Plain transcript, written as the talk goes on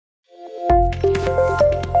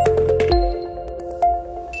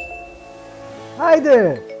Hi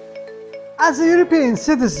there! As a European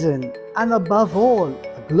citizen and above all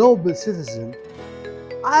a global citizen,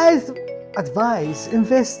 I advise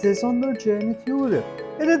investors on their journey to Europe.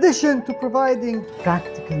 In addition to providing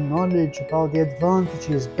practical knowledge about the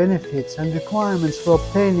advantages, benefits and requirements for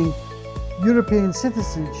obtaining European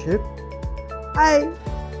citizenship, I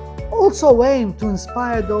also aim to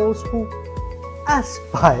inspire those who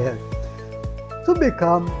aspire to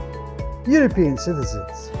become European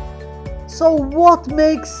citizens. So what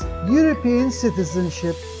makes European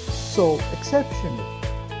citizenship so exceptional?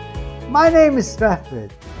 My name is Raphael.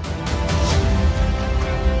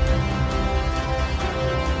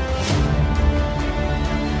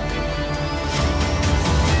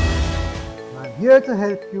 I'm here to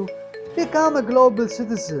help you become a global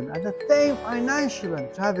citizen and attain financial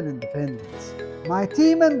and travel independence. My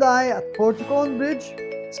team and I at Portico and Bridge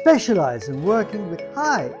specialize in working with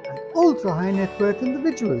high and ultra-high net worth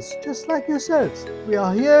individuals just like yourselves. We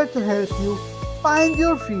are here to help you find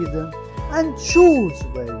your freedom and choose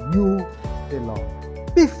where you belong.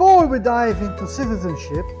 Before we dive into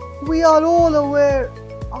citizenship, we are all aware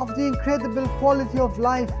of the incredible quality of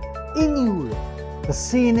life in Europe, the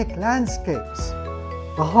scenic landscapes,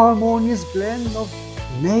 the harmonious blend of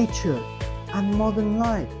nature and modern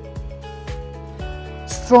life,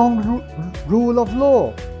 strong rule of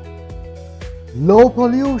law, low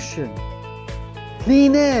pollution,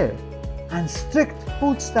 clean air, and strict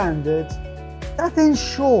food standards that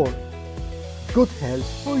ensure good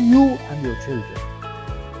health for you and your children.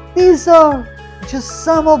 These are just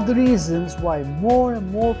some of the reasons why more and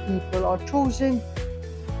more people are choosing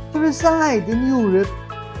to reside in Europe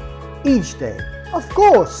each day. Of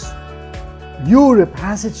course, Europe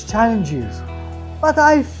has its challenges, but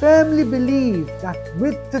I firmly believe that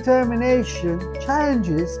with determination,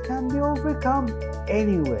 challenges can be overcome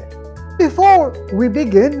anywhere. Before we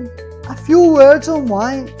begin, a few words on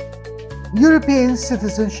why European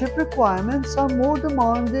citizenship requirements are more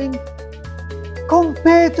demanding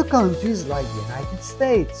compared to countries like the United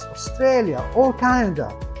States, Australia or Canada,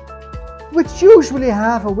 which usually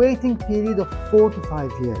have a waiting period of 4 to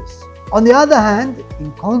 5 years. On the other hand,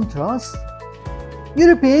 in contrast,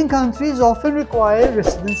 European countries often require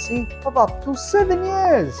residency of up to 7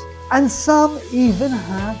 years, and some even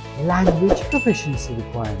have language proficiency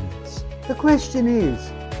requirements. The question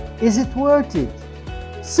is it worth it?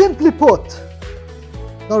 Simply put,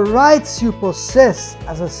 the rights you possess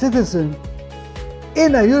as a citizen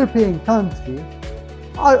in a European country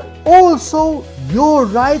are also your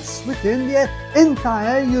rights within the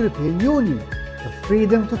entire European Union. The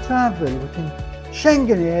freedom to travel within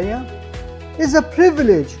Schengen area is a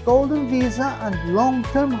privilege golden visa and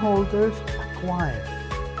long-term holders acquire.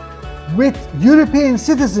 With European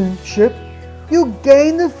citizenship, you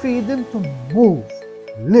gain the freedom to move,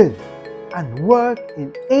 live and work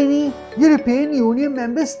in any European Union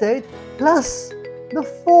member state, plus the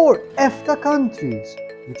 4 EFTA countries,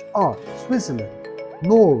 which are Switzerland,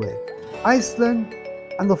 Norway, Iceland,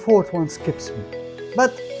 and the 4th one skips me.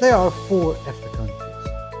 But there are 4 EFTA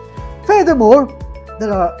countries. Furthermore,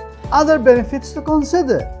 there are other benefits to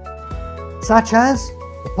consider, such as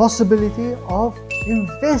the possibility of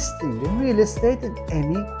investing in real estate in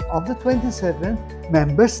any of the 27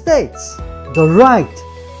 member states, the right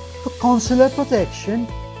to consular protection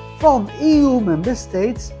from EU member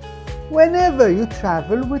states whenever you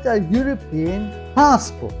travel with a European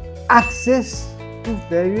passport, access to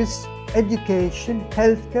various education,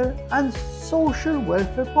 healthcare and social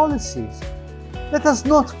welfare policies. Let us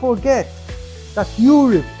not forget that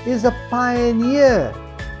Europe is a pioneer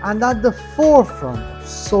and at the forefront of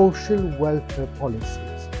social welfare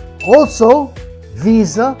policies. Also,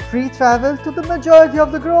 visa-free travel to the majority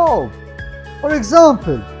of the globe. For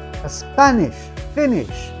example, a Spanish,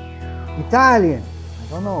 Finnish, Italian,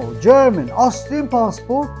 German, Austrian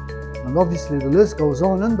passport, and obviously the list goes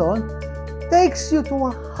on and on, takes you to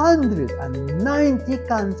 190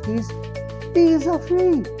 countries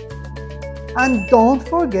visa-free. And don't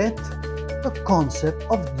forget the concept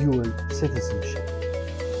of dual citizenship.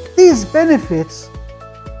 These benefits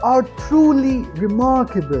are truly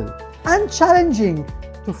remarkable and challenging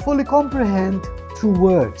to fully comprehend through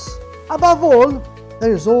words. Above all,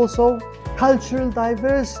 there is also cultural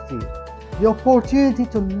diversity, the opportunity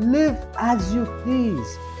to live as you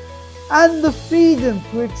please, and the freedom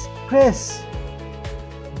to express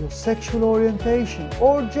your sexual orientation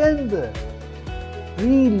or gender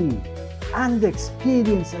freely and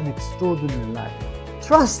experience an extraordinary life.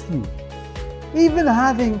 Trust me, even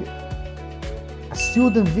having a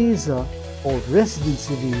student visa or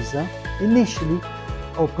residency visa initially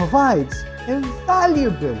provides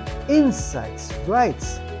invaluable insights,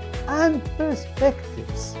 rights and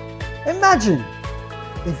perspectives. Imagine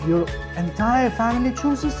if your entire family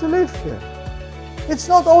chooses to live here. It's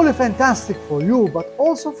not only fantastic for you, but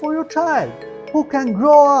also for your child, who can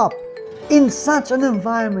grow up in such an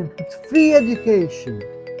environment with free education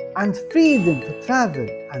and freedom to travel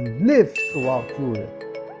and live throughout Europe.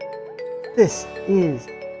 This is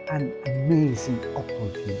an amazing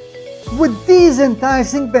opportunity. With these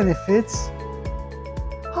enticing benefits,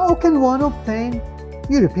 how can one obtain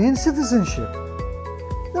European citizenship?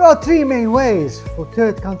 There are three main ways for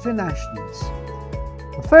third country nationals.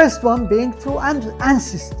 The first one being through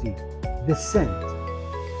ancestry, descent.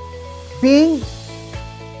 Being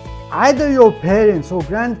either your parents or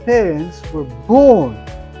grandparents were born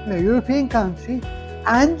in a European country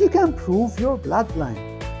and you can prove your bloodline.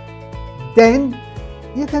 Then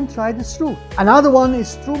you can try this route. Another one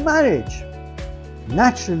is through marriage.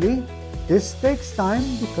 Naturally, this takes time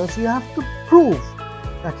because you have to prove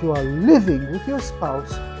that you are living with your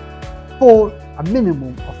spouse for a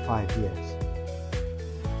minimum of 5 years.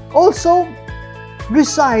 Also,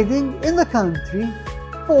 residing in the country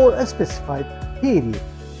for a specified period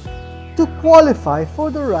to qualify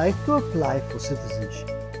for the right to apply for citizenship.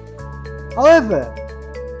 However,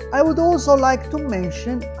 I would also like to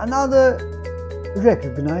mention another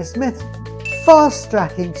recognized method: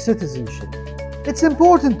 fast-tracking citizenship. It's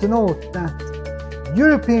important to note that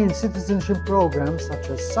European citizenship programs such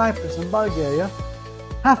as Cyprus and Bulgaria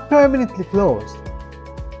have permanently closed.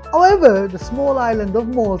 However, the small island of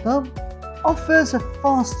Malta offers a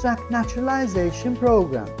fast-track naturalization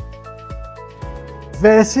program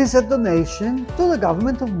versus a donation to the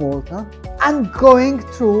government of Malta and going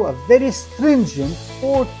through a very stringent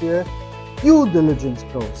 4-tier due diligence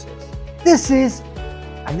process. This is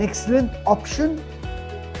an excellent option,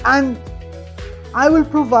 and I will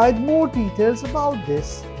provide more details about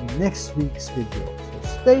this in next week's video,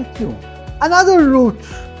 so stay tuned. Another route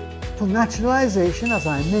to naturalization, as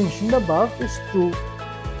I mentioned above, is through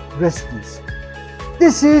residency.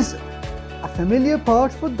 This is a familiar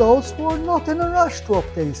part for those who are not in a rush to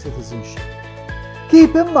obtain citizenship.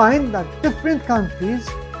 Keep in mind that different countries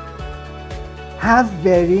have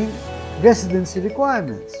varying residency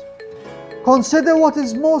requirements. Consider what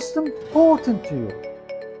is most important to you: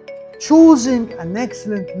 choosing an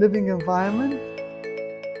excellent living environment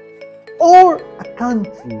or a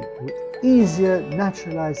country with easier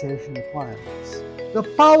naturalization requirements. The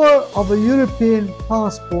power of a European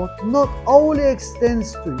passport not only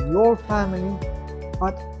extends to your family,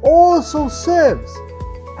 but also serves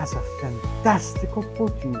as a fantastic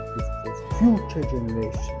opportunity for future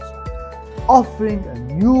generations, offering a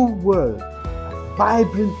new world, a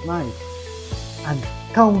vibrant life, and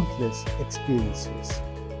countless experiences.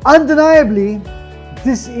 Undeniably,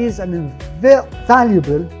 this is an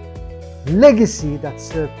invaluable legacy that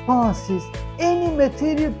surpasses any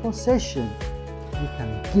material possession you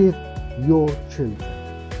can give your children.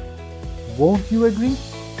 Won't you agree?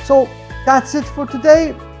 So that's it for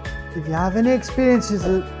today. If you have any experiences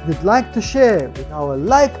that you'd like to share with our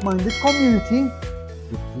like-minded community,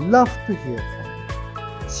 we'd love to hear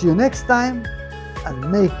from you. See you next time,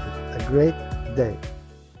 and make it a great day.